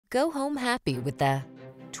Go home happy with the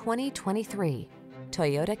 2023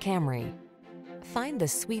 Toyota Camry. Find the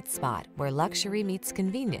sweet spot where luxury meets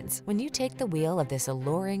convenience when you take the wheel of this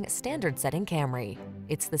alluring, standard-setting Camry.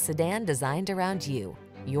 It's the sedan designed around you,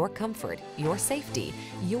 your comfort, your safety,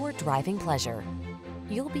 your driving pleasure.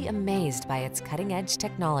 You'll be amazed by its cutting-edge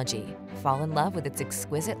technology, fall in love with its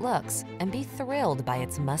exquisite looks, and be thrilled by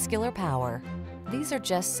its muscular power. These are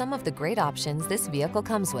just some of the great options this vehicle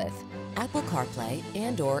comes with: Apple CarPlay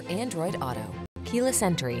and/or Android Auto, keyless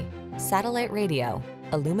entry, satellite radio,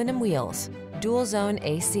 aluminum wheels, dual zone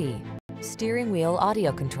AC, steering wheel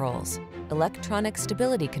audio controls, electronic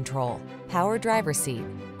stability control, power driver seat,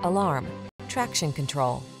 alarm, traction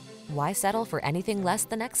control. Why settle for anything less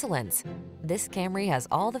than excellence? This Camry has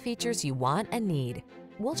all the features you want and need.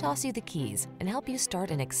 We'll toss you the keys and help you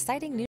start an exciting new